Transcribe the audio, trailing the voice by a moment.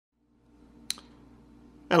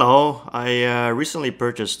Hello, I recently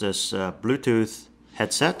purchased this Bluetooth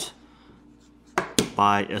headset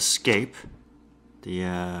by Escape.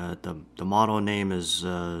 The model name is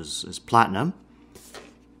Platinum.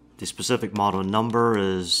 The specific model number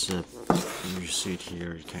is let me see it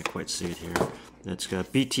here. You can't quite see it here. It's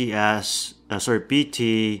got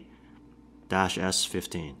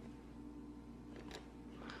BT-S15,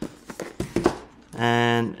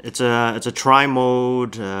 and it's a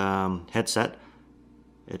tri-mode headset.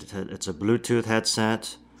 It's a Bluetooth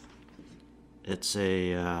headset. It's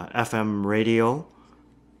a FM radio,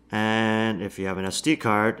 and if you have an SD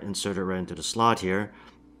card, insert it right into the slot here,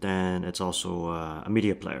 then it's also a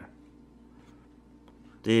media player.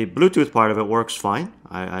 The Bluetooth part of it works fine.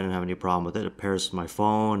 I didn't have any problem with it. It pairs with my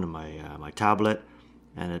phone and my tablet,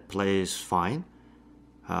 and it plays fine.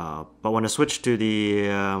 But when I switched to the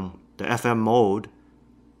FM mode,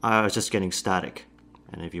 I was just getting static.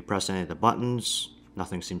 And if you press any of the buttons,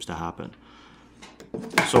 nothing seems to happen.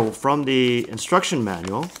 So from the instruction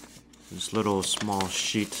manual, this little small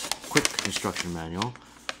sheet, quick instruction manual,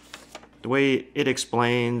 the way it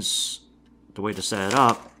explains the way to set it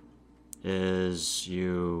up is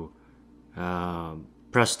you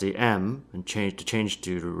press the M and change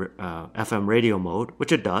to FM radio mode,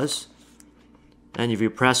 which it does. And if you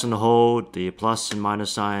press and hold, the plus and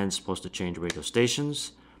minus sign is supposed to change radio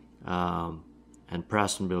stations, and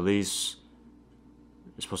press and release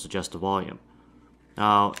is supposed to adjust the volume.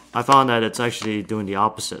 Now, I found that it's actually doing the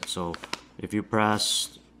opposite. So if you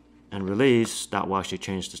press and release, that will actually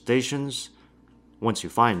change the stations once you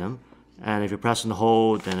find them. And if you press and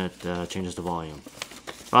hold, then it changes the volume.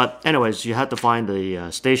 But anyways, you had to find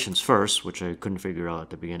the stations first, which I couldn't figure out at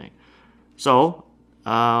the beginning. So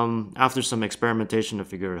after some experimentation, I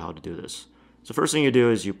figured out how to do this. So first thing you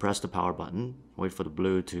do is you press the power button, wait for the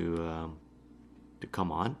blue to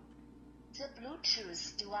come on. The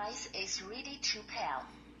Bluetooth device is ready to pair.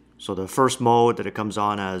 So the first mode that it comes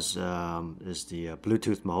on as is the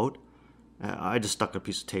Bluetooth mode. I just stuck a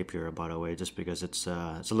piece of tape here, by the way, just because it's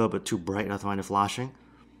a little bit too bright. I find it flashing.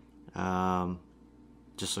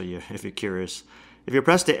 Just so if you're curious, if you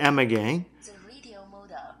press the M again, The radio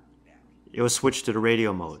mode. it will switch to the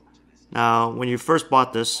radio mode. Now, when you first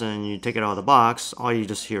bought this and you take it out of the box, all you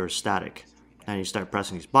just hear is static. And you start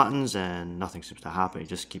pressing these buttons and nothing seems to happen. You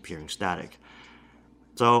just keep hearing static.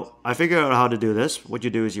 So I figured out how to do this. What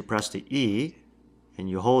you do is you press the E and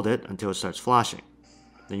you hold it until it starts flashing.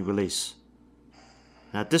 Then you release.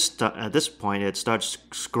 And at this point, it starts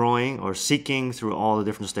scrolling or seeking through all the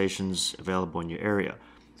different stations available in your area.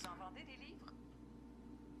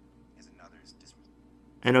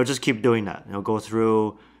 And it'll just keep doing that. It'll go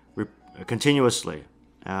through continuously.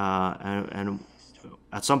 And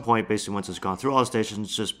at some point, basically once it's gone through all the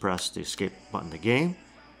stations, just press the escape button again,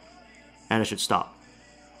 and it should stop.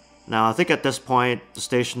 Now, I think at this point, the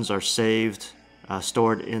stations are saved,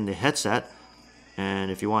 stored in the headset,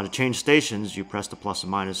 and if you want to change stations, you press the plus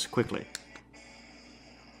and minus quickly.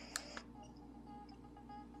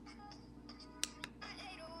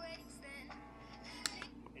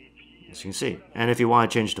 As you can see. And if you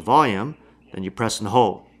want to change the volume, then you press and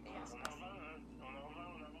hold.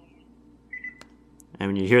 And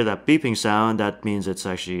when you hear that beeping sound, that means it's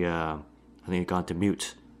actually, I think, gone to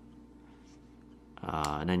mute.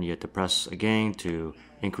 And then you have to press again to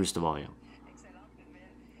increase the volume.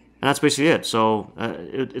 And that's basically it. So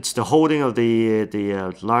it's the holding of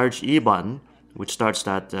the large E button, which starts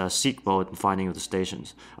that seek mode and finding of the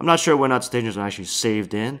stations. I'm not sure when that stations are actually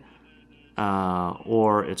saved in,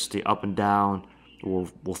 or it's the up and down.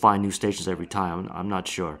 We'll find new stations every time. I'm not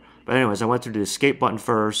sure. But anyways, I went through the escape button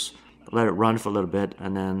first, let it run for a little bit,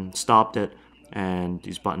 and then stopped it. And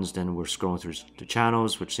these buttons then were scrolling through the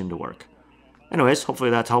channels, which seemed to work. Anyways, hopefully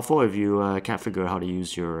that's helpful if you can't figure out how to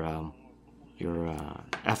use your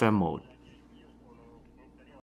FM mode.